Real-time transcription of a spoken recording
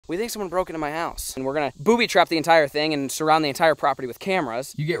We think someone broke into my house, and we're gonna booby trap the entire thing and surround the entire property with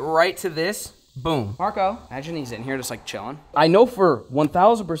cameras. You get right to this, boom. Marco, imagine he's in here just like chilling. I know for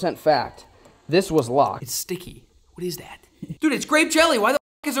 1000% fact, this was locked. It's sticky. What is that? Dude, it's grape jelly. Why the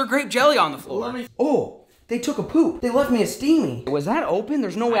f is there grape jelly on the floor? Oh, they took a poop. They left me a steamy. Was that open?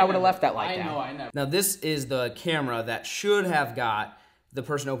 There's no way I would have left that like that. I know. Now this is the camera that should have got the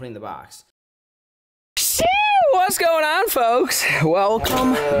person opening the box. What's going on, folks?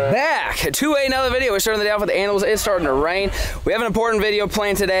 Welcome back to another video. We're starting the day off with the animals. It's starting to rain. We have an important video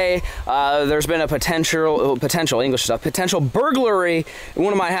planned today. There's been a potential burglary in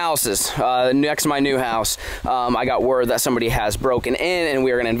one of my houses next to my new house. I got word that somebody has broken in, and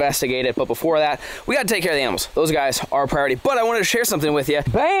we are going to investigate it. But before that, we got to take care of the animals. Those guys are a priority. But I wanted to share something with you.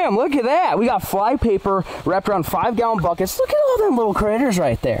 Bam! Look at that. We got fly paper wrapped around 5-gallon buckets. Look at all them little critters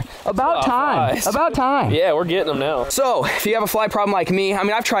right there. About time. Flies. About time. Yeah, we're getting them now. So if you have a fly problem like me, I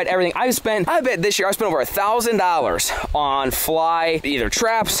mean, I've tried everything. I bet this year I spent over $1,000 on fly, either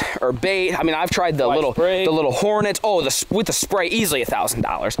traps or bait. I mean, I've tried the little hornets. Oh, with the spray, easily $1,000.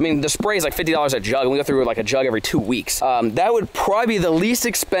 I mean, the spray is like $50 a jug, and we go through like a jug every 2 weeks. That would probably be the least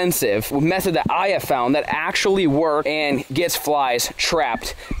expensive method that I have found that actually works and gets flies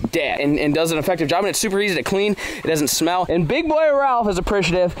trapped dead and does an effective job. And it's super easy to clean. It doesn't smell. And big boy Ralph is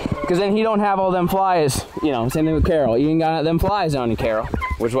appreciative because then he don't have all them flies. You know, same thing with Carol. You ain't got them flies on you, Carol,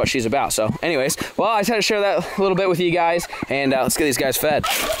 which is what she's about. So anyways, well, I just had to share that a little bit with you guys, and let's get these guys fed.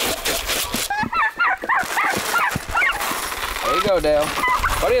 There you go, Dale.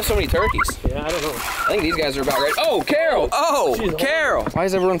 Why do you have so many turkeys? Yeah, I don't know. I think these guys are about ready. Oh, Carol! Oh, Carol! Why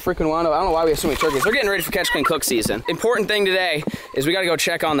is everyone freaking wound up? I don't know why we have so many turkeys. We're getting ready for catch, clean, cook season. Important thing today is we gotta go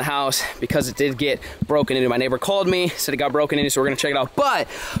check on the house because it did get broken into. My neighbor called me, said it got broken into, so we're gonna check it out. But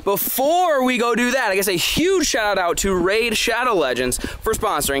before we go do that, I guess a huge shout out to Raid Shadow Legends for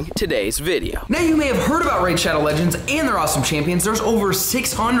sponsoring today's video. Now you may have heard about Raid Shadow Legends and their awesome champions. There's over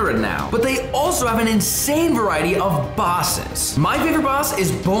 600 now. But they also have an insane variety of bosses. My favorite boss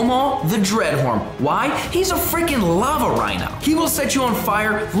is Bomal the Dreadhorn. Why? He's a freaking lava rhino. He will set you on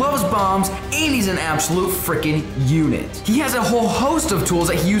fire, loves bombs, and he's an absolute freaking unit. He has a whole host of tools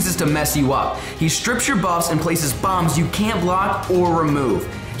that he uses to mess you up. He strips your buffs and places bombs you can't block or remove.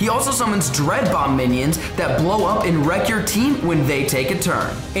 He also summons Dread Bomb minions that blow up and wreck your team when they take a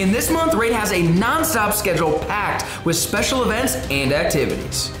turn. And this month, Raid has a non-stop schedule packed with special events and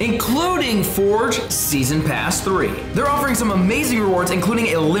activities, including Forge Season Pass 3. They're offering some amazing rewards, including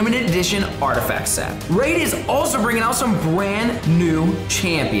a limited edition artifact set. Raid is also bringing out some brand new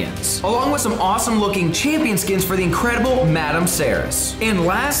champions, along with some awesome looking champion skins for the incredible Madame Saris. And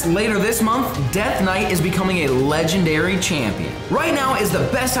last, later this month, Death Knight is becoming a legendary champion. Right now is the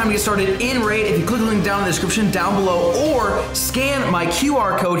best time to get started in Raid. If you click the link down in the description down below or scan my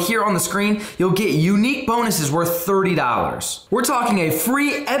QR code here on the screen, you'll get unique bonuses worth $30. We're talking a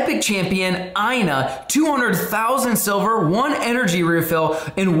free epic champion, Ina, 200,000 silver, 1 energy refill,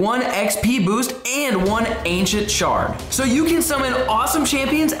 and 1 XP boost, and 1 ancient shard. So you can summon awesome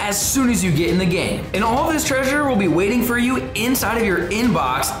champions as soon as you get in the game. And all of this treasure will be waiting for you inside of your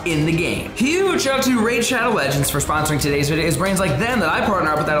inbox in the game. Huge shout out to Raid Shadow Legends for sponsoring today's video. It's brands like them that I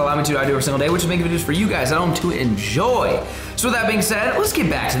partner up with that allow me to do every single day, which is making videos for you guys at home to enjoy. So with that being said, let's get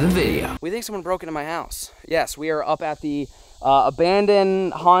back to the video. We think someone broke into my house. Yes, we are up at the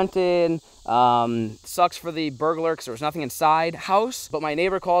abandoned, haunted, sucks for the burglar because there was nothing inside house. But my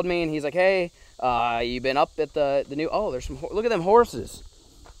neighbor called me and he's like, hey, you been up at the new, oh, there's some, look at them horses.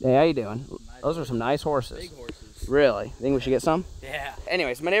 Hey, how you doing? Those are some nice horses. Big horses. Really? Think we should get some? Yeah.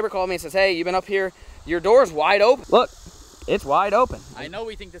 Anyways, my neighbor called me and says, hey, you been up here? Your door's wide open. Look. It's wide open. I know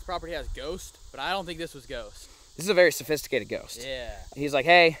we think this property has ghost, but I don't think this was ghost. This is a very sophisticated ghost. Yeah. He's like,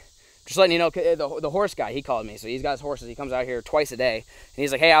 hey, just letting you know, the horse guy, he called me. So he's got his horses. He comes out here twice a day. And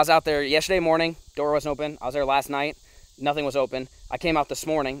he's like, hey, I was out there yesterday morning. Door wasn't open. I was there last night. Nothing was open. I came out this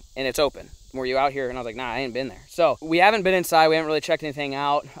morning, and it's open. Were you out here? And I was like, nah, I ain't been there. So we haven't been inside. We haven't really checked anything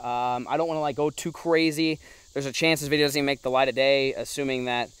out. I don't want to, like, go too crazy. There's a chance this video doesn't even make the light of day, assuming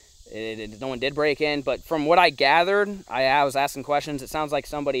that no one did break in, but from what I gathered, I was asking questions. It sounds like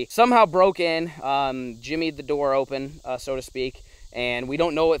somebody somehow broke in, jimmied the door open, so to speak, and we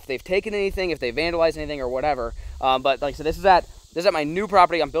don't know if they've taken anything, if they vandalized anything, or whatever. But like I said, this is at my new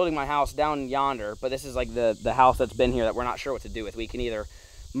property. I'm building my house down yonder, but this is like the house that's been here that we're not sure what to do with. We can either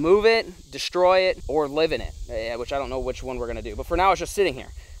move it, destroy it, or live in it, which I don't know which one we're gonna do. But for now, it's just sitting here,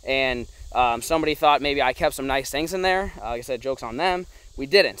 and somebody thought maybe I kept some nice things in there. Like I said, joke's on them. We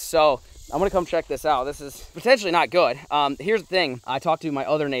didn't. So I'm gonna come check this out. This is potentially not good. Here's the thing. I talked to my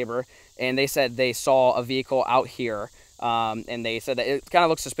other neighbor and they said they saw a vehicle out here And they said that it kind of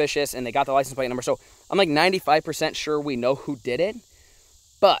looks suspicious, and they got the license plate number. So I'm like 95% sure we know who did it,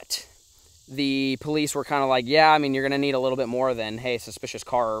 but the police were kind of like, yeah, I mean, you're going to need a little bit more than, hey, suspicious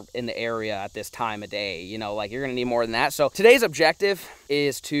car in the area at this time of day. You know, like, you're going to need more than that. So today's objective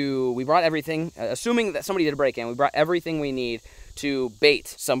is we brought everything, assuming that somebody did a break-in, we brought everything we need to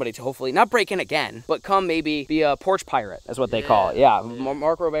bait somebody to hopefully not break in again, but come maybe be a porch pirate. That's what they call it. Yeah,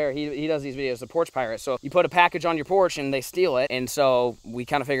 Mark Robert, he does these videos, the porch pirate. So you put a package on your porch and they steal it. And so we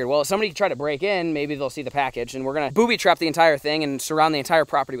kind of figured, well, if somebody tried to break in, maybe they'll see the package, and we're gonna booby trap the entire thing and surround the entire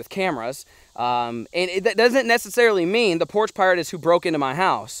property with cameras. And that doesn't necessarily mean the porch pirate is who broke into my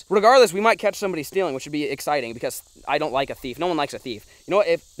house. Regardless, we might catch somebody stealing, which would be exciting because I don't like a thief. No one likes a thief. You know what?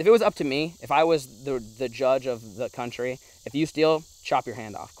 If it was up to me, if I was the judge of the country, if you steal, chop your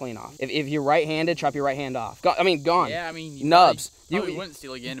hand off, clean off. If you're right-handed, chop your right hand off. I mean, gone. Yeah, I mean, nubs. You wouldn't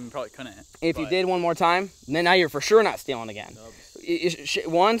steal again and probably couldn't. If you did one more time, then now you're for sure not stealing again.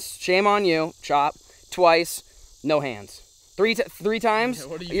 Once, shame on you, chop. Twice, no hands. Three times,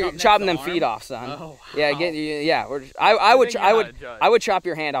 you're chopping them feet off, son. Oh, wow. Yeah, I would chop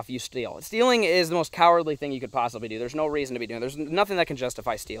your hand off if you steal. Stealing is the most cowardly thing you could possibly do. There's no reason to be doing it. There's nothing that can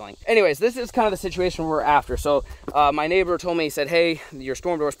justify stealing. Anyways, this is kind of the situation we're after. So my neighbor told me, he said, hey, your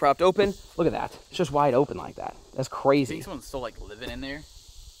storm door's propped open. Look at that. It's just wide open like that. That's crazy. You think someone's still like living in there?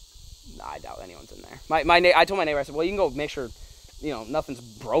 Nah, I doubt anyone's in there. I told my neighbor, I said, well, you can go make sure, you know, nothing's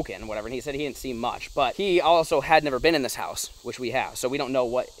broken, whatever. And he said he didn't see much, but he also had never been in this house, which we have. So we don't know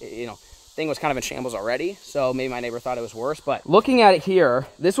what, you know, thing was kind of in shambles already. So maybe my neighbor thought it was worse, but looking at it here,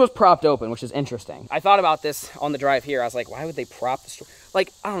 this was propped open, which is interesting. I thought about this on the drive here. I was like, why would they prop the store?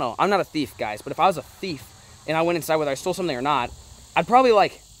 Like, I don't know. I'm not a thief, guys, but if I was a thief and I went inside whether I stole something or not, I'd probably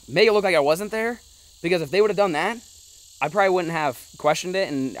like make it look like I wasn't there, because if they would have done that, I probably wouldn't have questioned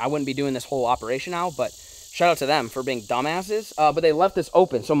it and I wouldn't be doing this whole operation now. But shout out to them for being dumbasses, but they left this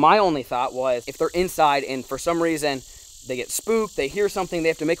open. So my only thought was, if they're inside and for some reason they get spooked, they hear something, they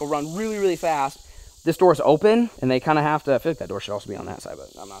have to make a run really, really fast, this door's open and they kind of have to, I feel like that door should also be on that side, but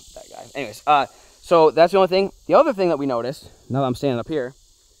I'm not that guy. Anyways, so that's the only thing. The other thing that we noticed, now that I'm standing up here,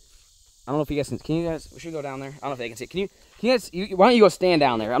 I don't know if you guys can you guys, we should go down there. I don't know if they can see it. Can you guys, why don't you go stand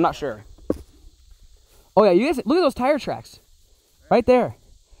down there? I'm not sure. Oh yeah, you guys, look at those tire tracks right there.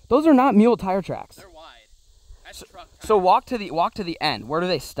 Those are not mule tire tracks. They're wide. So walk to the end. Where do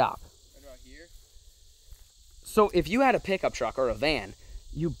they stop? Right about here. So if you had a pickup truck or a van,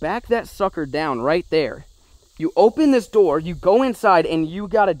 you back that sucker down right there. You open this door, you go inside, and you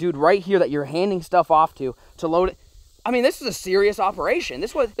got a dude right here that you're handing stuff off to load it. I mean, this is a serious operation.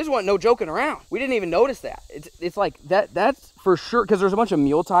 This wasn't no joking around. We didn't even notice that. It's like that's for sure, because there's a bunch of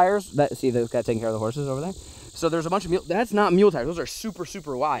mule tires. See those guys taking care of the horses over there? So there's a bunch of mule, that's not mule tires. Those are super,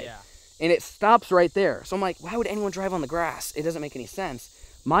 super wide. Yeah. And it stops right there. So I'm like, why would anyone drive on the grass? It doesn't make any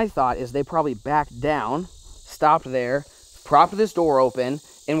sense. My thought is they probably backed down, stopped there, propped this door open,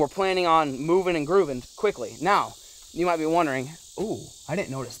 and we're planning on moving and grooving quickly. Now, you might be wondering, ooh, I didn't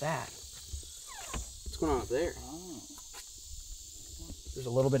notice that. What's going on up there? Oh. There's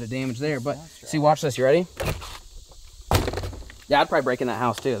a little bit of damage there, but see, watch this. You ready? Yeah, I'd probably break in that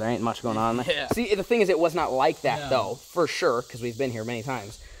house too. There ain't much going on there. Yeah. See, the thing is, it was not like that though, for sure, because we've been here many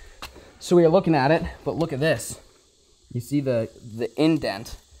times. So we are looking at it, but look at this. You see the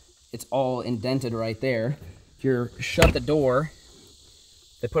indent? It's all indented right there. If you shut the door,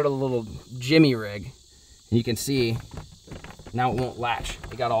 they put a little jimmy rig, and you can see now it won't latch.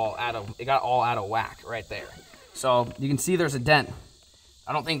 It got all out of whack right there. So you can see there's a dent.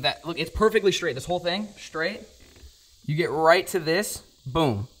 I don't think that, look, it's perfectly straight. This whole thing straight. You get right to this,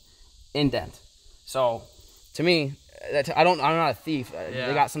 boom, indent. So to me, I'm not a thief.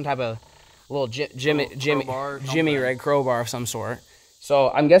 They got some type of little jimmy rig, crowbar of some sort. So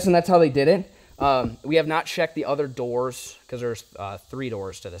I'm guessing that's how they did it. We have not checked the other doors, because there's 3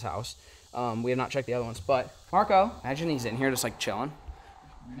 doors to this house. We have not checked the other ones, but Marco, imagine he's in here just like chilling.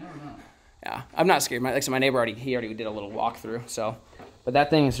 Yeah, I'm not scared. Like I said, my neighbor already did a little walkthrough. So, but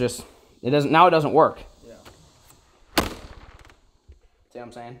that thing is just, it doesn't work. Yeah. See what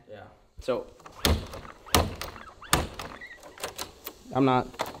I'm saying? Yeah. So I'm not.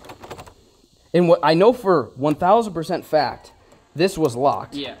 And what I know for 1,000% fact, this was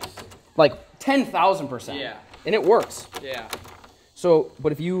locked. Yes. Like 10,000%. Yeah. And it works. Yeah. So,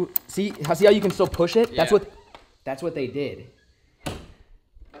 but if you see how you can still push it? Yeah. That's what they did.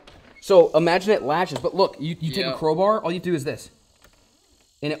 So imagine it latches, but look, you take a crowbar, all you do is this.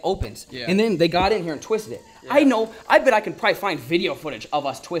 And it opens. Yeah. And then they got in here and twisted it. Yeah. I bet I can probably find video footage of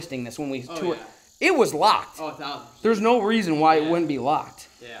us twisting this when we toured. Yeah. It was locked. Oh, 1,000%. There's no reason why it wouldn't be locked.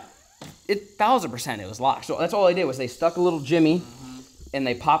 Yeah. 1000% it was locked. So that's all I did was they stuck a little jimmy and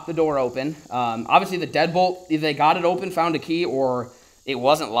they popped the door open. Obviously the deadbolt, either they got it open, found a key, or it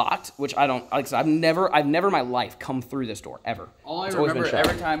wasn't locked, which I don't, like I said, I've never in my life come through this door, ever. All I remember,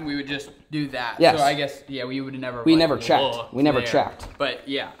 every time we would just do that. Yes. So I guess, yeah, we would never. We never checked. We never checked. But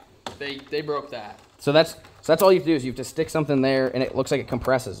yeah, they broke that. So that's all you have to do is you have to stick something there and it looks like it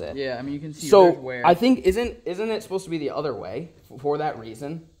compresses it. Yeah, I mean you can see so where. I think isn't it supposed to be the other way for that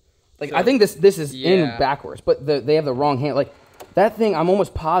reason? Like so, I think this is in backwards, but they have the wrong hand. Like that thing, I'm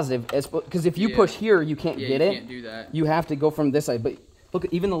almost positive, because if you push here, you can't get it. You can't do that. You have to go from this side. But look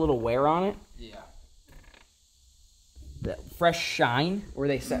at even the little wear on it. Yeah. The fresh shine where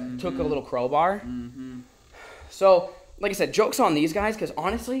they took a little crowbar. So, like I said, joke's on these guys, because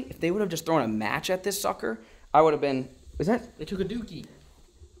honestly, if they would have just thrown a match at this sucker, I would have been. Is that? They took a dookie.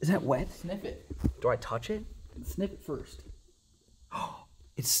 Is that wet? Sniff it. Do I touch it? Sniff it first. Oh,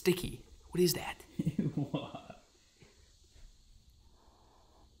 it's sticky. What is that? What?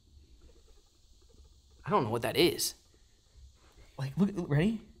 I don't know what that is. Like, look,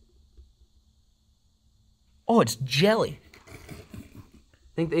 ready? Oh, it's jelly.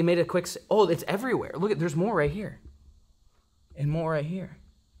 I think they made a quick. Oh, it's everywhere. Look, there's more right here. And more right here.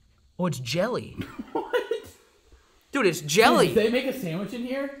 Oh, it's jelly. What? Dude, it's jelly. Dude, did they make a sandwich in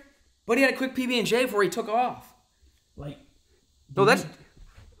here? But he had a quick PB&J before he took off. Like, no, that's.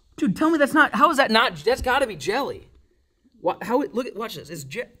 Dude, tell me that's not. How is that not? That's got to be jelly. What? How? Look at. Watch this. It's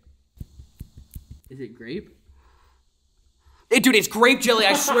Is it grape? Hey, dude, it's grape jelly.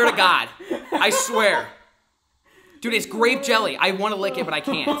 I swear to God. I swear. Dude, it's grape jelly. I want to lick it, but I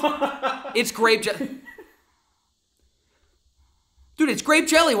can't. It's grape jelly. Dude, it's grape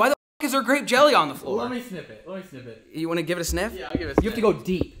jelly. Why the f is there grape jelly on the floor? Let me sniff it. You want to give it a sniff? Yeah, I'll give it a sniff. You have to go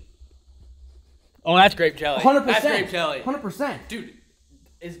deep. Oh, that's grape jelly. 100%. That's grape jelly. 100%. Dude,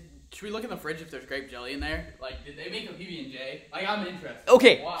 should we look in the fridge if there's grape jelly in there? Like, did they make a PB&J? Like, I'm interested.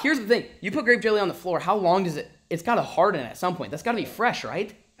 Okay, here's the thing. You put grape jelly on the floor, how long does it... It's got to harden at some point. That's got to be fresh,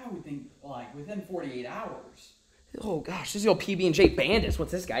 right? I would think, like, within 48 hours. Oh, gosh. This is the old PB&J bandits.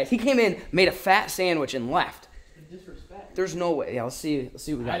 What's this guy? He came in, made a fat sandwich, and left. Disrespect. There's no way. Yeah, let's see what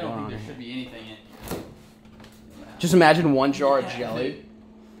we got going on. I don't think there should be anything in here. Just imagine one jar of jelly. Dude.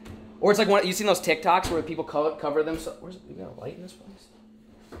 Or it's like one... You seen those TikToks where people cover themselves... Where's... We got a light in this place?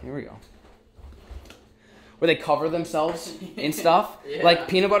 Here we go. Where they cover themselves in stuff, like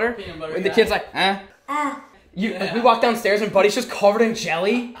peanut butter. And the kid's like, Like, we walk downstairs and Buddy's just covered in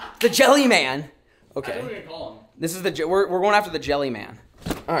jelly. The Jelly Man. Okay. I don't know what to call him. This is we're going after the Jelly Man.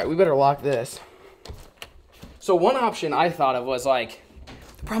 All right, we better lock this. So one option I thought of was like,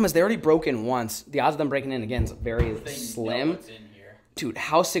 the problem is they already broke in once. The odds of them breaking in again is very slim. Dude,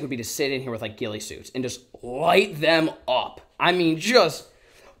 how sick would it be to sit in here with like ghillie suits and just light them up? I mean, just.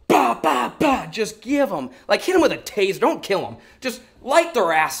 Bah, bah, bah, just give them, like hit them with a taser, don't kill them, just light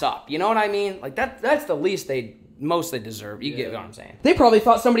their ass up, you know what I mean? Like that's the least they deserve, you get what I'm saying. They probably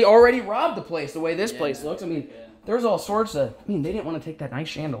thought somebody already robbed the place the way this place looks. I mean, there's all sorts of, I mean, they didn't want to take that nice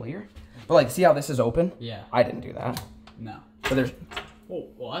chandelier. But like, see how this is open? Yeah. I didn't do that. No. But there's. Oh,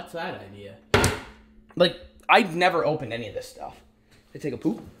 well, that's that idea. Like, I've never opened any of this stuff. They take a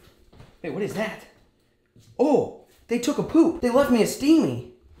poop? Wait, what is that? Oh, they took a poop. They left me a steamy.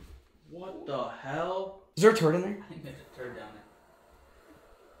 What the hell? Is there a turd in there? I think there's a turd down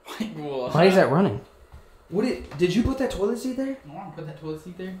there. Why is that running? Did you put that toilet seat there? I want to put that toilet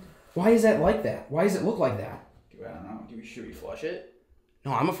seat there. Why is that like that? Why does it look like that? Dude, I don't know. Should we flush it?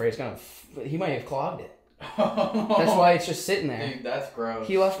 No, I'm afraid it's gonna. He might have clogged it. That's why it's just sitting there. Dude, that's gross.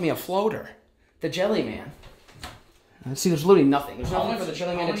 He left me a floater. The Jelly Man. See, there's literally nothing. There's nothing for the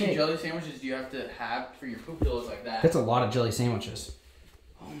Jelly Man to take. How many jelly sandwiches do you have to have for your poop to look like that? That's a lot of jelly sandwiches.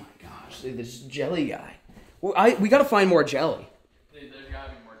 Oh my gosh, dude, this jelly guy. Well, we gotta find more jelly. Dude, there's gotta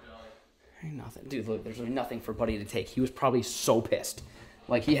be more jelly. Ain't nothing. Dude, look, there's really nothing for Buddy to take. He was probably so pissed.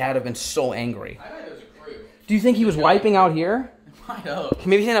 Like, he had to have been so angry. I bet it was a crew. Do you think he was wiping out here? Might have.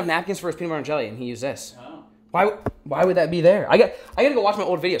 Maybe he didn't have napkins for his peanut butter and jelly, and he used this. Oh. Why would that be there? I gotta go watch my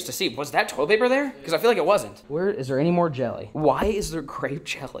old videos to see, was that toilet paper there? Because I feel like it wasn't. Where is there any more jelly? Why is there grape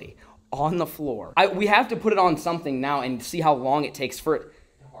jelly on the floor? We have to put it on something now and see how long it takes for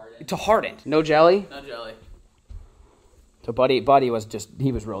it to harden. No jelly? No jelly. So Buddy was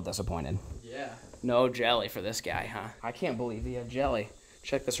he was real disappointed. Yeah. No jelly for this guy, huh? I can't believe he had jelly.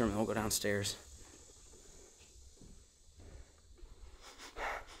 Check this room and we'll go downstairs.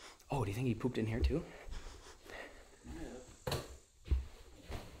 Oh, do you think he pooped in here too?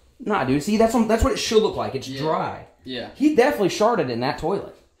 Nah, dude. See, that's what it should look like. It's dry. Yeah. He definitely sharted in that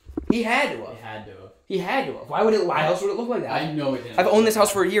toilet. He had to have. He had to have. He had to have. Why else would it look like that? I know it didn't. I've owned this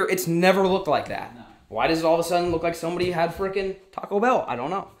house for a year. It's never looked like that. No. Why does it all of a sudden look like somebody had freaking Taco Bell? I don't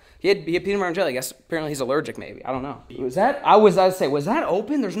know. He had peanut butter and jelly. I guess apparently he's allergic maybe. I don't know. Was that? I would say, was that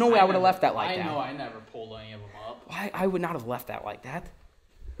open? There's no way I would have left that like that. I know I never pulled any of them up. I would not have left that like that.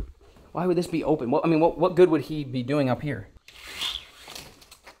 Why would this be open? What good would he be doing up here?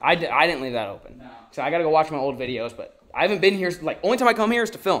 I didn't leave that open. No. So I got to go watch my old videos, but I haven't been here, like, only time I come here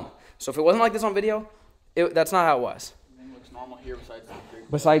is to film. So if it wasn't like this on video, that's not how it was. Everything looks normal here besides the grape.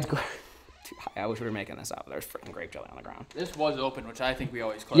 Besides, dude, I wish we were making this up. There's freaking grape jelly on the ground. This was open, which I think we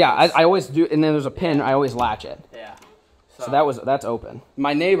always close. Yeah, I always do, and then there's a pin, I always latch it. Yeah. So that's open.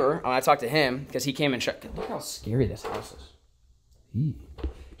 My neighbor, I talked to him, because he came and checked. Look how scary this house is.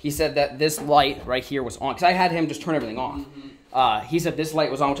 He said that this light right here was on, because I had him just turn everything off. He said this light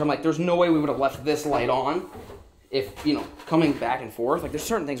was on, which I'm like, there's no way we would have left this light on if, you know, coming back and forth. Like, there's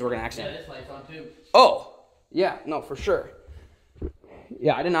certain things we're going to accidentally. Yeah, this light's on too. Oh, yeah, no, for sure.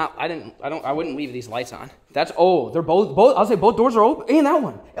 Yeah, I wouldn't leave these lights on. They're both, I'll say both doors are open. And that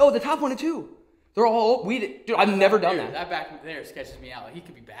one. Oh, the top one too. They're all open. Dude, I've never done that. That back there sketches me out. Like, he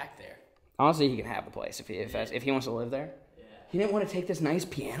could be back there. Honestly, he can have the place if he wants to live there. Yeah. He didn't want to take this nice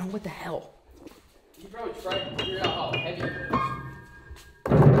piano? What the hell? He probably tried to figure out how heavy it was.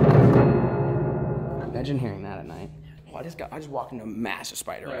 Imagine hearing that at night. Oh, I just walked into a massive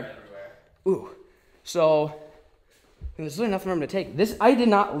spider web. Everywhere. Ooh. So there's really nothing for him to take. I did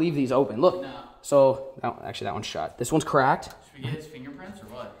not leave these open. Look. No. So actually that one's shut. This one's cracked. Should we get his fingerprints or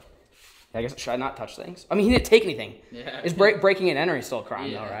what? I guess should I not touch things? I mean, he didn't take anything. Yeah. Is breaking and entering still a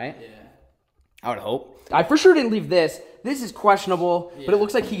crime though, right? Yeah. I would hope. I for sure didn't leave this. This is questionable, but it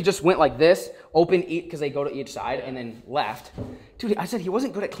looks like he just went like this, open because they go to each side, and then left. Dude, I said he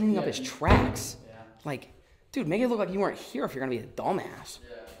wasn't good at cleaning up his tracks. Yeah. Like, dude, make it look like you weren't here if you're gonna be a dumbass.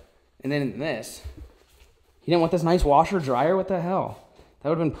 Yeah. And then this, he didn't want this nice washer dryer. What the hell? That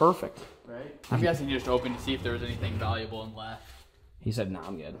would have been perfect. Right. I'm guessing he just opened to see if there was anything valuable and left. He said, "Nah,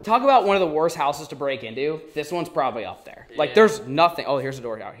 I'm good." Talk about one of the worst houses to break into. This one's probably up there. Yeah. Like, there's nothing. Oh, here's a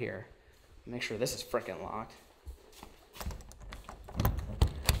door out here. Make sure this is freaking locked.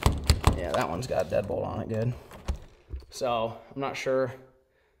 Yeah, that one's got a deadbolt on it, good. So, I'm not sure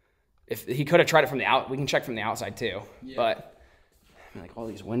if he could have tried it from the out. We can check from the outside too. Yeah. But, I mean, like, all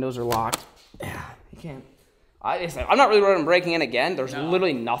these windows are locked. Yeah, you can't. I'm not really worried about breaking in again. There's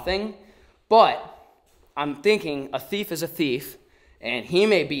literally nothing. But, I'm thinking a thief is a thief. And he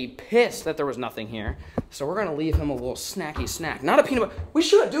may be pissed that there was nothing here. So we're going to leave him a little snacky snack. Not a peanut butter. We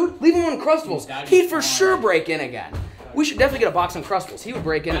should, dude. Leave him on Uncrustables. He'd for sure break in again. We should definitely get a box of Uncrustables. He would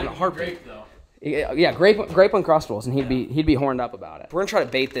break in a heartbeat. Yeah, grape Uncrustables, and he'd be horned up about it. We're going to try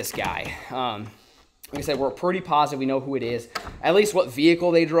to bait this guy. Like I said, we're pretty positive we know who it is. At least what vehicle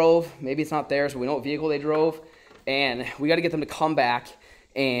they drove. Maybe it's not theirs, but we know what vehicle they drove. And we got to get them to come back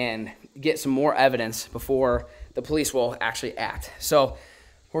and get some more evidence before the police will actually act. So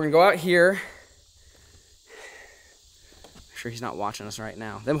we're gonna go out here. Make sure he's not watching us right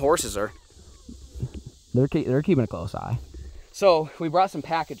now. Them horses are, they're keeping a close eye. So we brought some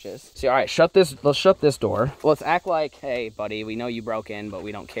packages. So all right, let's shut this door. Let's act like, hey buddy, we know you broke in, but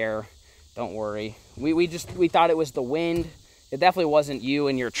we don't care. Don't worry. We thought it was the wind. It definitely wasn't you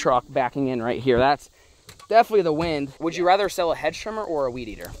and your truck backing in right here. That's definitely the wind. Would you rather sell a hedge trimmer or a weed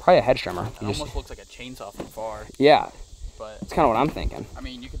eater? Probably a hedge trimmer. It almost looks like a chainsaw from far. Yeah. But that's kind of what I'm thinking. I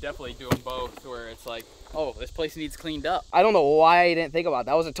mean, you could definitely do them both where it's like, oh, this place needs cleaned up. I don't know why I didn't think about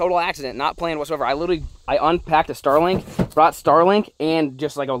that. That was a total accident, not planned whatsoever. I unpacked a Starlink, brought Starlink, and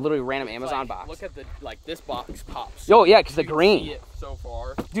just like a literally random Amazon box. Look at this box pops. Oh yeah, because the green. See it so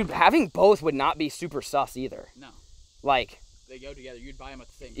far. Dude, having both would not be super sus either. No. Like. They go together. You'd buy them at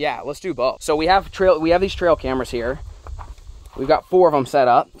the same time. Yeah, let's do both. So we have these trail cameras here. We've got 4 of them set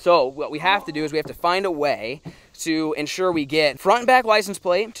up. So what we have to do is we have to find a way to ensure we get front and back license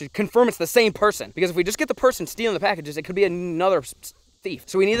plate to confirm it's the same person. Because if we just get the person stealing the packages, it could be another thief.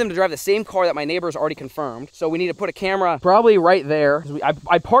 So we need them to drive the same car that my neighbor's already confirmed. So we need to put a camera probably right there.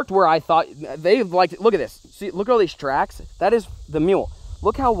 I parked where I thought they liked it. Look at this. See, look at all these tracks. That is the mule.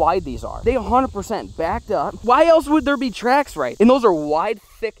 Look how wide these are. They 100% backed up. Why else would there be tracks right? And those are wide,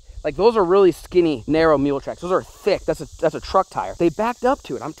 thick, like those are really skinny, narrow mule tracks. Those are thick. That's a truck tire. They backed up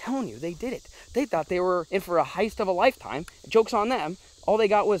to it. I'm telling you, they did it. They thought they were in for a heist of a lifetime. Joke's on them. All they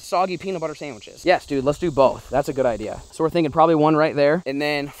got was soggy peanut butter sandwiches. Yes, dude, let's do both. That's a good idea. So we're thinking probably one right there. And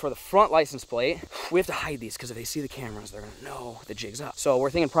then for the front license plate, we have to hide these because if they see the cameras, they're gonna know the jig's up. So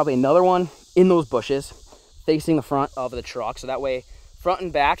we're thinking probably another one in those bushes facing the front of the truck. So that way, front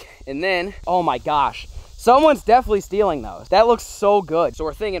and back. And then, oh my gosh, someone's definitely stealing those. That looks so good. So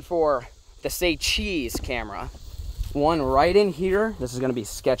we're thinking for the Say Cheese camera. One right in here. This is gonna be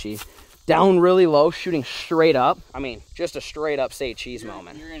sketchy. Down really low, shooting straight up. I mean, just a straight up Say Cheese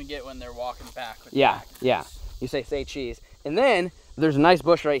moment. You're gonna get when they're walking back. With yeah, yeah. You say cheese. And then there's a nice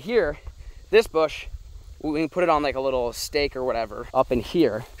bush right here. This bush, we can put it on like a little stake or whatever up in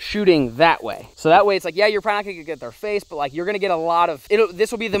here, shooting that way. So that way it's like, yeah, you're probably not gonna get their face, but like you're gonna get a lot of,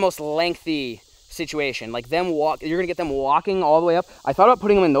 this will be the most lengthy situation. Like them you're gonna get them walking all the way up. I thought about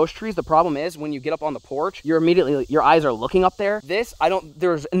putting them in those trees. The problem is when you get up on the porch, your eyes are looking up there. There's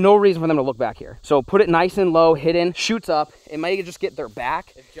no reason for them to look back here. So put it nice and low, hidden, shoots up. It might just get their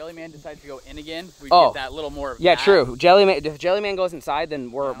back. If Jellyman decides to go in again, we get that little more. Yeah, true. If Jellyman goes inside,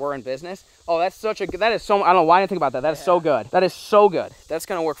 then we're in business. Oh, that is so, I don't know why I didn't think about that. That is so good. That is so good. That's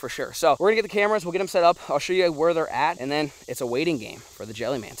gonna work for sure. So we're gonna get the cameras, we'll get them set up. I'll show you where they're at, and then it's a waiting game for the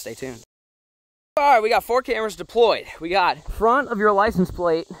Jellyman. Stay tuned. All right, we got 4 cameras deployed. We got front of your license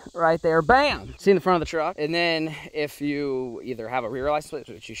plate right there, bam! See in the front of the truck. And then if you either have a rear license plate,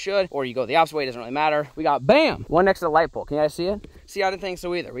 which you should, or you go the opposite way, it doesn't really matter. We got, bam, one next to the light pole. Can you guys see it? See, I didn't think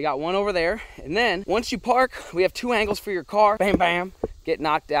so either. We got one over there. And then once you park, we have 2 angles for your car. Bam, bam, get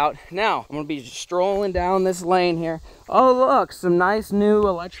knocked out. Now, I'm gonna be strolling down this lane here. Oh, look, some nice new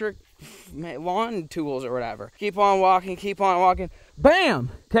electric lawn tools or whatever. Keep on walking,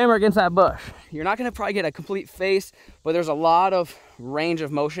 bam, camera against that bush. You're not gonna probably get a complete face, but there's a lot of range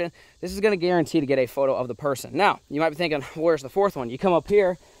of motion. This is gonna guarantee to get a photo of the person. Now, you might be thinking, where's the 4th one? You come up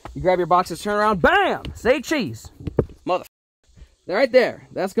here, you grab your boxes, turn around, bam, Say Cheese. Mother, they're right there.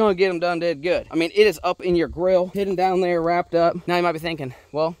 That's gonna get them done dead good. I mean, it is up in your grill, hidden down there, wrapped up. Now you might be thinking,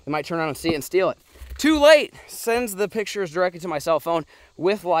 well, they might turn around and see it and steal it. Too late. Sends the pictures directly to my cell phone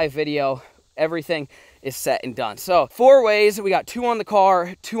with live video. Everything is set and done. So 4 ways. We got 2 on the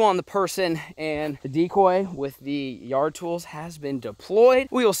car, 2 on the person, and the decoy with the yard tools has been deployed.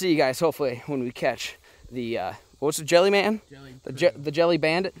 We will see you guys hopefully when we catch the what's the Jellyman? The Jelly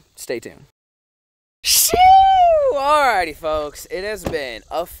Bandit. Stay tuned. Shoo! Alrighty, folks. It has been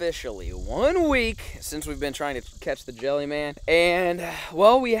officially 1 week since we've been trying to catch the Jellyman, and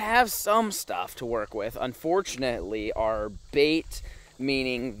well, we have some stuff to work with. Unfortunately, our bait,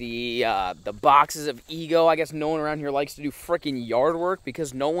 meaning the boxes of Ego, I guess no one around here likes to do freaking yard work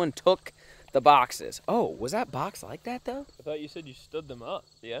because no one took the boxes. Oh, was that box like that though? I thought you said you stood them up.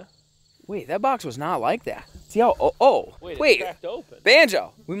 Yeah. Wait, that box was not like that. See how? Wait, it's cracked open.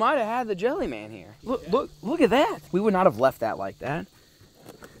 Banjo, we might have had the Jellyman here. Look at that. We would not have left that like that.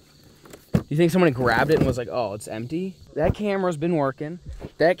 You think someone grabbed it and was like, oh, it's empty? That camera's been working.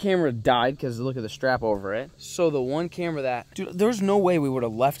 That camera died because look at the strap over it. So the one camera that, dude, there's no way we would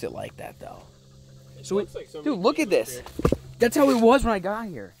have left it like that though. So dude, look at this. That's how it was when I got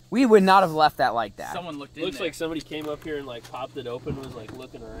here. We would not have left that like that. Someone looked in Looks there. like somebody came up here and like popped it open and was like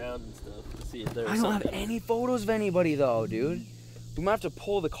looking around and stuff to see if there was I don't have any photos of anybody though, dude. We might have to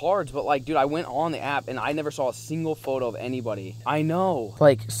pull the cards, but like, dude, I went on the app and I never saw a single photo of anybody. I know.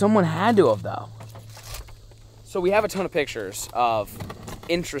 Like, someone had to have though. So we have a ton of pictures of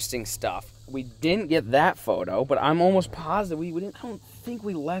interesting stuff. We didn't get that photo, but I'm almost positive we didn't. I don't think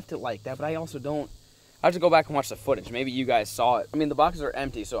we left it like that, but I also don't. I have to go back and watch the footage. Maybe you guys saw it. I mean, the boxes are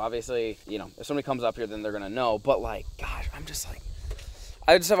empty, so obviously, you know, if somebody comes up here, then they're gonna know. But like, gosh, I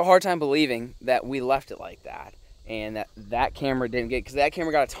just have a hard time believing that we left it like that, and that camera didn't get, because that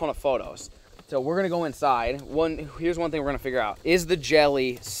camera got a ton of photos. So we're gonna go inside. Here's one thing we're gonna figure out: is the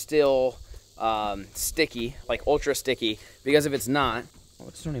jelly still sticky, like ultra sticky? Because if it's not, well,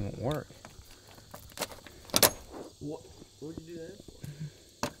 it don't even work. What did you do that?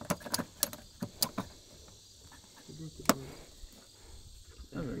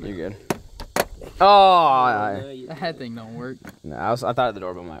 You're good. Oh, that thing don't work. no, I thought the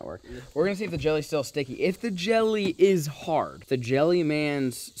doorbell might work. We're gonna see if the jelly's still sticky. If the jelly is hard, the jelly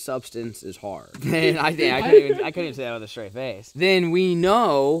man's substance is hard. Then I couldn't even say that with a straight face. Then we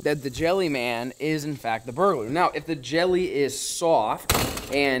know that the jelly man is in fact the burglar. Now, if the jelly is soft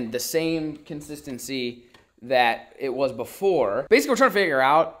and the same consistency that it was before. Basically, we're trying to figure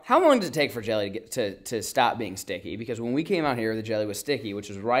out how long does it take for jelly to get to stop being sticky, because when we came out here, the jelly was sticky, which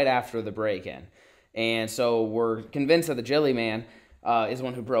was right after the break-in. And so we're convinced that the jelly man is the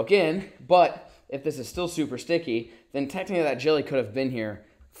one who broke in, but if this is still super sticky, then technically that jelly could have been here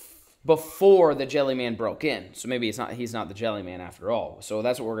before the jelly man broke in. So maybe he's not the jelly man after all. So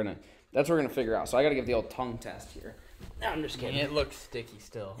that's what we're gonna figure out. So I gotta give the old tongue test here. No, I'm just kidding. It looks sticky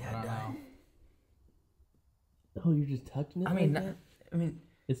still. Yeah, I don't know. Oh, you're just tucking it? I mean,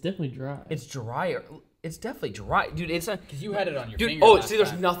 it's definitely dry. It's drier. It's definitely dry, dude. It's a, because you had it on your dude. finger. Oh, last see, there's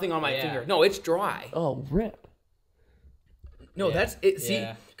time. nothing on my finger. No, it's dry. Oh, rip. No, Yeah. that's it. See,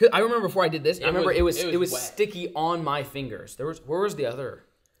 Yeah. cause I remember before I did this. I remember it was wet. sticky on my fingers. Where was the other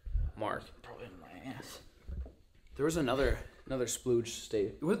mark? Probably in my ass. There was another splooge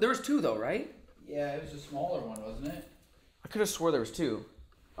state. There was 2 though, right? Yeah, it was a smaller one, wasn't it? I could have swore there was 2.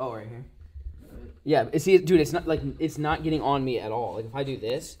 Oh, right here. Yeah, see, dude, it's not like it's not getting on me at all. Like if I do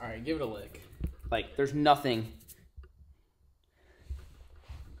this, All right, give it a lick. like there's nothing.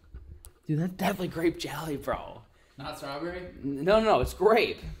 Dude, that's definitely grape jelly, bro. Not strawberry. No, it's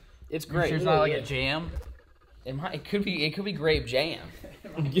grape. It's grape. Sure it's not like a jam. It could be grape jam.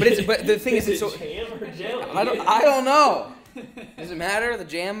 but the thing is, it's so. Jam or jelly? I don't know. Does it matter? The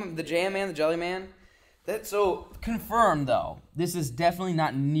jam man, the jelly man. That's so confirmed though. This is definitely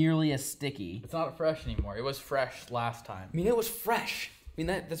not nearly as sticky. It's not fresh anymore. It was fresh last time. I mean, it was fresh. I mean,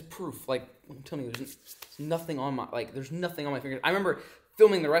 that's proof. Like, I'm telling you, there's nothing on my there's nothing on my fingers. I remember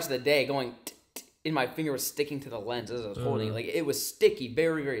filming the rest of the day, going, and my finger was sticking to the lens as I was holding it. Like, it was sticky,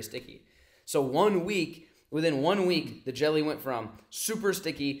 very, very sticky. So within 1 week, the jelly went from super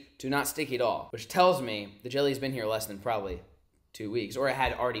sticky to not sticky at all, which tells me the jelly's been here less than probably 2 weeks, or it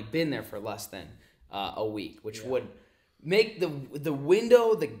had already been there for less than a week, which would make the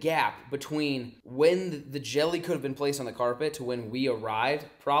window, the gap between when the jelly could have been placed on the carpet to when we arrived,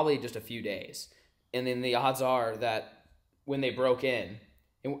 probably just a few days. And then the odds are that when they broke in,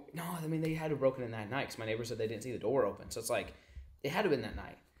 they had to have broken in that night because my neighbor said they didn't see the door open. So it's like, it had to have been that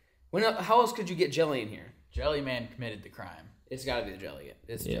night. How else could you get jelly in here? Jelly Man committed the crime. It's got to be the jelly.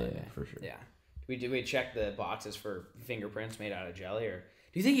 It's jelly man. for sure. Yeah. Did we check the boxes for fingerprints made out of jelly, or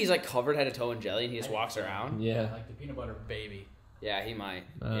do you think he's like covered head to toe in jelly and he just walks around? Yeah. Like the peanut butter baby. Yeah, he might.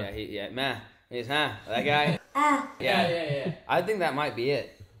 He's that guy. Yeah. I think that might be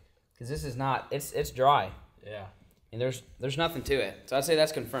it, because this is not. It's dry. Yeah. And there's nothing to it. So I'd say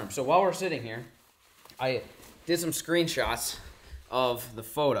that's confirmed. So while we're sitting here, I did some screenshots of the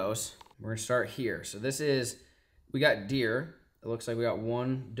photos. We're gonna start here. So we got deer. It looks like we got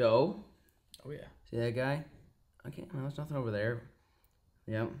 1 doe. Oh yeah. See that guy? Okay, well, there's nothing over there.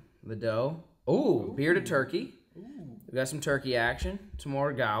 Yep, the doe. Oh, bearded turkey. We got some turkey action, some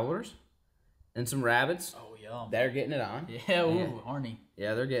more gobblers, and some rabbits. Oh yum. They're getting it on. Yeah. Ooh, horny.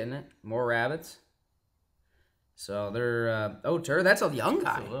 Yeah, they're getting it. More rabbits. So they're that's a young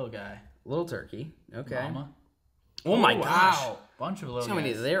guy. It's a little guy. Little turkey. Okay. Mama. Oh my gosh. Wow. Bunch of little See how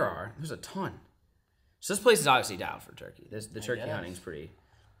many guys. there are. There's a ton. So this place is obviously down for turkey. The turkey guess. hunting's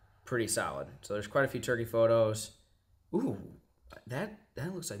pretty solid. So there's quite a few turkey photos. Ooh, that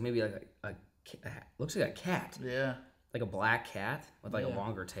looks like maybe like looks like a cat. Yeah. Like a black cat with like a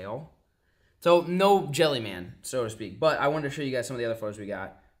longer tail. So no jelly man, so to speak. But I wanted to show you guys some of the other photos we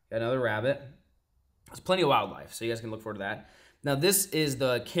got. Got another rabbit. There's plenty of wildlife, so you guys can look forward to that. Now this is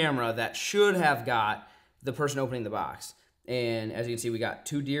the camera that should have got the person opening the box. And as you can see, we got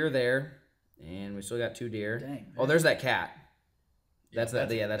 2 deer there, and we still got 2 deer. Dang. Oh, there's that cat. That's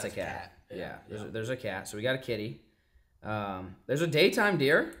that's a a cat. cat. Yeah, there's a cat. So we got a kitty. There's a daytime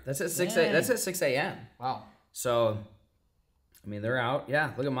deer. That's at 6 a.m. That's at 6 a.m. Wow. So, I mean, they're out.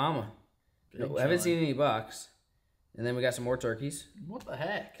 Yeah, look at Mama. No, I haven't seen any bucks. And then we got some more turkeys. What the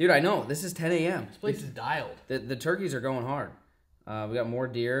heck? Dude, I know. This is 10 a.m. This place is dialed. The turkeys are going hard. We got more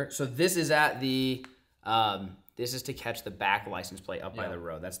deer. So this is at the, this is to catch the back license plate up by the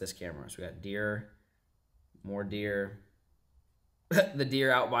road. That's this camera. So we got deer, more deer. The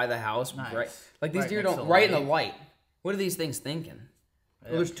deer out by the house. Nice. Right, like these Right deer next don't, to the right in light. the light. What are these things thinking? Yeah.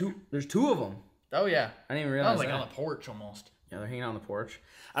 Oh, there's 2 of them. Oh yeah. I didn't even That realize was like that. on the porch almost. Yeah, they're hanging out on the porch.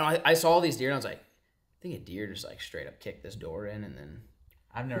 I don't know, I saw these deer and I was like, I think a deer just like straight up kicked this door in and then.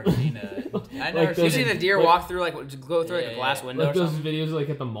 I've never seen a. I've Like never You've seen seen a deer walk through like go through like a glass window Like or those something? videos like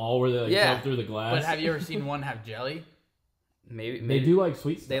at the mall where they like jump through the glass. But have you ever seen one have jelly? Maybe They do like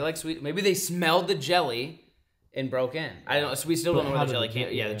sweet stuff. They like sweet. Maybe they smelled the jelly and broke in. I don't know. So we still don't know where the jelly came.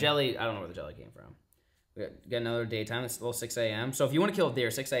 Yeah, the jelly. I don't know where the jelly came from. We got another daytime. It's a little 6 a.m. So if you want to kill a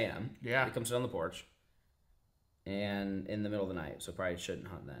deer, 6 a.m. Yeah. You come sit on the porch. And in the middle of the night, so probably shouldn't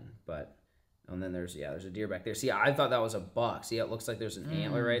hunt then. But and then there's a deer back there. See, I thought that was a buck. See, it looks like there's an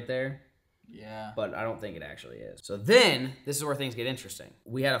antler right there. Yeah. But I don't think it actually is. So then, this is where things get interesting.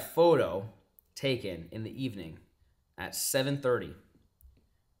 We had a photo taken in the evening at 7:30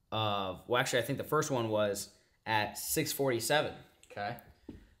 of, well, actually, I think the first one was at 6:47 Okay.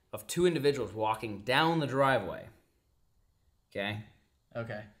 of 2 individuals walking down the driveway. Okay?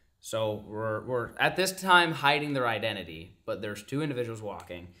 Okay. So we're at this time hiding their identity, but there's 2 individuals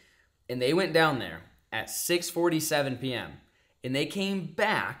walking, and they went down there at 6:47 p.m. and they came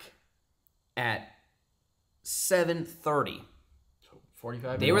back at 7:30. So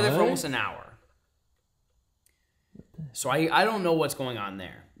 45 They were there for What? almost an hour. What the So I don't know what's going on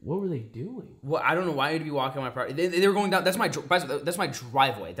there. What were they doing? Well, I don't know why you'd be walking on my property. They were going down. That's my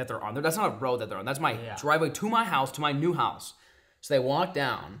driveway that they're on. That's not a road that they're on. That's my driveway to my house, to my new house. So they walked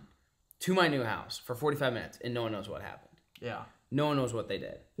down to my new house for 45 minutes, and no one knows what happened. Yeah. No one knows what they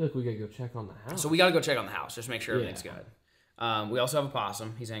did. I feel like we gotta go check on the house. So we gotta go check on the house, just make sure everything's good. We also have a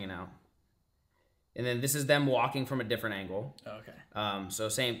possum. He's hanging out. And then this is them walking from a different angle. Okay. So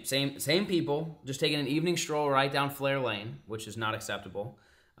same people, just taking an evening stroll right down Flair Lane, which is not acceptable.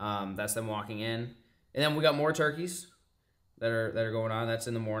 That's them walking in. And then we got more turkeys that are going on. That's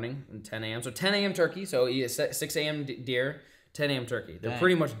in the morning, at 10 a.m. So 10 a.m. turkey. So 6 a.m. deer, 10 a.m. turkey. They're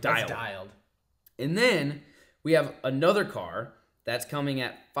pretty much dialed. That's dialed. And then we have another car that's coming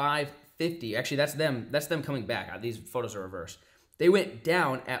at 5:50. Actually, that's them coming back. These photos are reversed. They went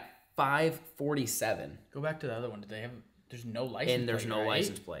down at 5:47. Go back to the other one. Did they have? There's no license plate. And there's no right?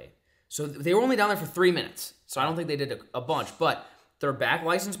 license plate. So they were only down there for 3 minutes. So I don't think they did a bunch. But their back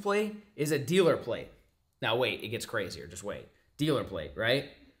license plate is a dealer plate. Now wait, it gets crazier. Just wait. Dealer plate,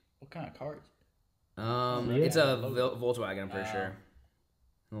 right? What kind of car is Yeah. It's a Volkswagen, I'm pretty sure.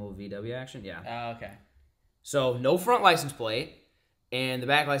 A little VW action, yeah. Oh, okay. So no front license plate, and the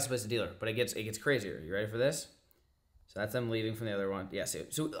back license plate is a dealer. But it gets crazier. You ready for this? So that's them leaving from the other one. Yeah,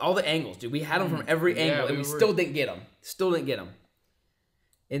 so all the angles, dude. We had them from every angle, and we still didn't get them. Still didn't get them.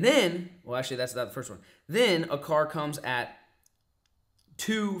 And then, well, actually, that's not the first one. Then a car comes at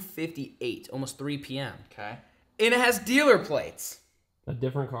 2:58, almost 3 p.m. Okay. And it has dealer plates. A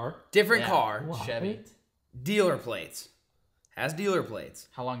different car? Different car. Wow, Chevy. wait. Dealer plates. Has dealer plates.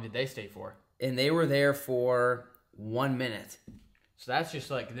 How long did they stay for? And they were there for 1 minute. So that's just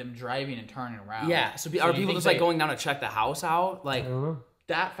like them driving and turning around. Yeah. So are people just like going down to check the house out? Like, I don't know.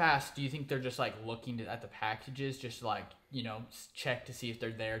 That fast? Do you think they're just like looking at the packages, just like, you know, check to see if they're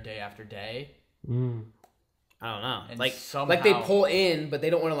there day after day? I don't know. And like somehow, they pull in, but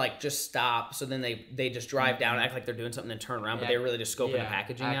they don't want to like just stop. So then they just drive down and act like they're doing something and turn around, but they're really just scoping the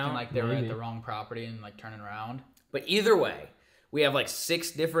packaging acting out. like they were at the wrong property and like turning around. But either way, we have like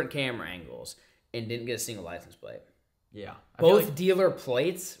 6 different camera angles and didn't get a single license plate. Yeah. Both dealer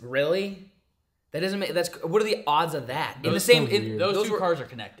plates, really? That doesn't make what are the odds of that? In the Those same, sound weird. Those two cars are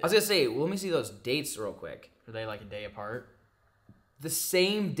connected. I was gonna say, well, let me see those dates real quick. Are they like a day apart? The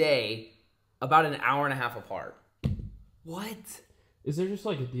same day, about an hour and a half apart. What? Is there just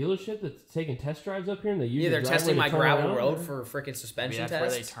like a dealership that's taking test drives up here and they use Yeah, they're testing my gravel road for freaking Maybe suspension that's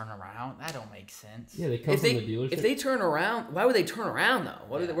tests. where they turn around. That don't make sense. Yeah, they come If from the dealership. they turn around, why would they turn around though?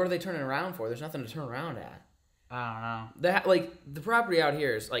 What are they turning around for? There's nothing to turn around at. I don't know. Like the property out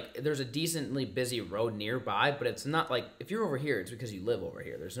here is like there's a decently busy road nearby, but it's not like if you're over here, it's because you live over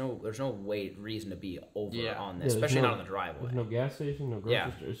here. There's no reason to be over on this, especially not on the driveway. There's no gas station, no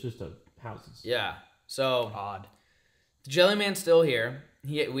grocery store. It's just houses. Yeah. So Odd. the Jelly Man's still here.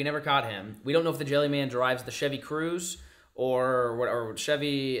 We never caught him. We don't know if the Jelly Man drives the Chevy Cruze or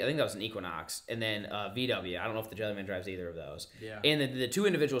Chevy. I think that was an Equinox, and then VW. I don't know if the Jelly Man drives either of those. Yeah. And the 2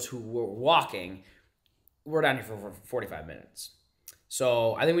 individuals who were walking were down here for 45 minutes.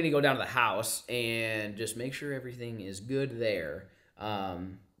 So I think we need to go down to the house and just make sure everything is good there.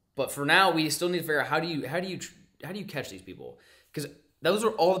 But for now, we still need to figure out how do you catch these people? Because those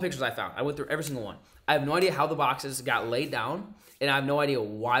are all the pictures I found. I went through every single one. I have no idea how the boxes got laid down, and I have no idea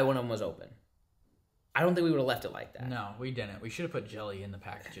why one of them was open. I don't think we would have left it like that. No, we didn't. We should have put jelly in the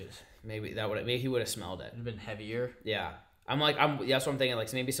packages. Maybe he would have smelled it. It'd have been heavier. Yeah. That's what I'm thinking. Like,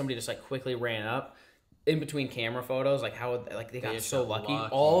 so maybe somebody just like quickly ran up in between camera photos. Like how they got so lucky.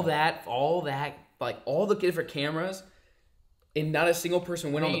 All that, like all the different cameras, and not a single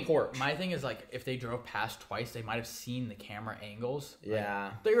person went on the porch. My thing is like if they drove past twice, they might have seen the camera angles. Yeah.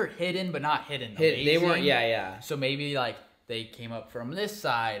 Like, they were hidden, but not hidden. They weren't. Yeah. So maybe like they came up from this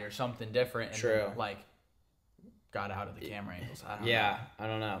side or something different. And then, like got out of the camera angles. I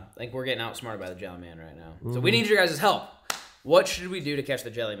don't know. I think we're getting outsmarted by the Jelly Man right now. So we need your guys' help. What should we do to catch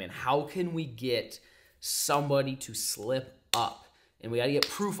the Jelly Man? How can we get somebody to slip up? And we got to get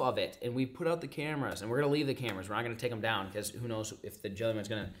proof of it. And we put out the cameras. And we're going to leave the cameras. We're not going to take them down because who knows if the Jelly Man's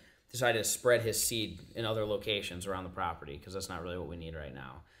going to decide to spread his seed in other locations around the property, because that's not really what we need right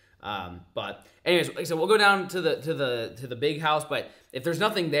now. But anyways, like I said, we'll go down to the big house. But if there's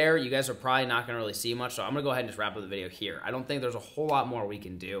nothing there, you guys are probably not going to really see much. So I'm going to go ahead and just wrap up the video here. I don't think there's a whole lot more we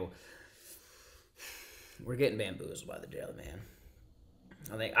can do. We're getting bamboozled by the Jelly Man.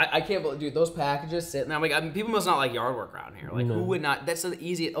 I can't believe, dude, those packages sitting there. I mean, people must not like yard work around here. Like, who would not? That's the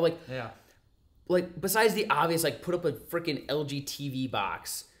easiest. Like, like, besides the obvious, like, put up a freaking LG TV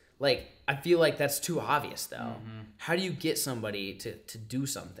box. Like, I feel like that's too obvious, though. How do you get somebody to do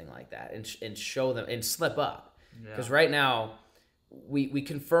something like that and show them and slip up? Because right now, we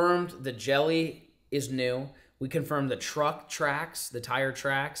confirmed the jelly is new. We confirmed the truck tracks, the tire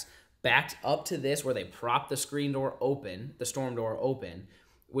tracks, backed up to this where they prop the screen door open, the storm door open,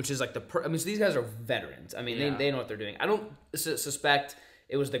 which is like I mean, so these guys are veterans. I mean, they know what they're doing. I don't suspect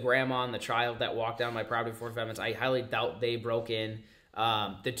it was the grandma and the child that walked down my property for 5 minutes. I highly doubt they broke in.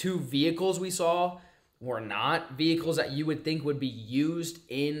 The 2 vehicles we saw were not vehicles that you would think would be used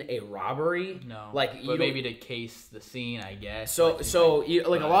in a robbery. No, like but maybe to case the scene, I guess. So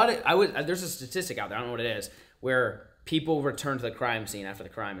a lot of there's a statistic out there. I don't know what it is, where people return to the crime scene after the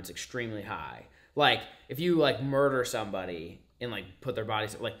crime. It's extremely high. Like if you like murder somebody and like put their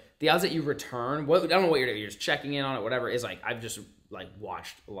bodies, like the odds that you return. I don't know what you're doing. You're just checking in on it, whatever. Is like I've just like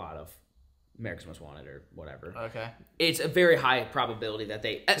watched a lot of America's Most Wanted or whatever. Okay. It's a very high probability that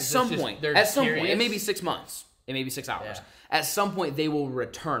they at some point, it may be 6 months, it may be 6 hours. Yeah. At some point they will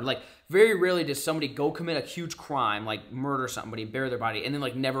return. Like very rarely does somebody go commit a huge crime, like murder somebody, bury their body, and then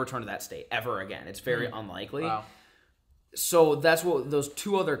like never return to that state ever again. It's very unlikely. Wow. So that's what those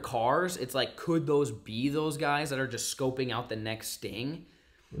 2 other cars, it's like, could those be those guys that are just scoping out the next sting?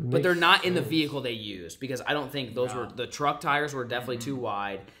 But they're not in the vehicle they used, because I don't think those were, the truck tires were definitely too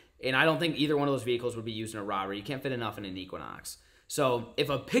wide. And I don't think either one of those vehicles would be used in a robbery. You can't fit enough in an Equinox. So if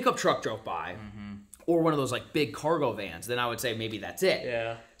a pickup truck drove by, or one of those like big cargo vans, then I would say maybe that's it.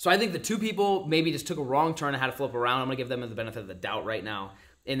 Yeah. So I think the 2 people maybe just took a wrong turn and had to flip around. I'm going to give them the benefit of the doubt right now.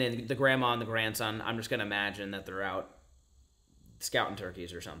 And then the grandma and the grandson, I'm just going to imagine that they're out scouting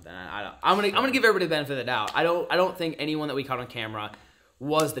turkeys or something. I'm gonna give everybody the benefit of the doubt. I don't think anyone that we caught on camera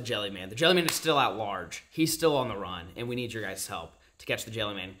was the Jelly Man. The Jelly Man is still at large. He's still on the run, and we need your guys' help to catch the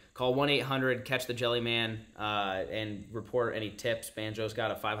Jelly Man. Call 1-800-CATCH-THE-JELLYMAN and report any tips. Banjo's got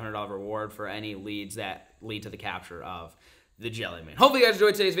a $500 reward for any leads that lead to the capture of the Jelly Man. Hopefully you guys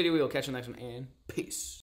enjoyed today's video. We will catch you in the next one, and peace.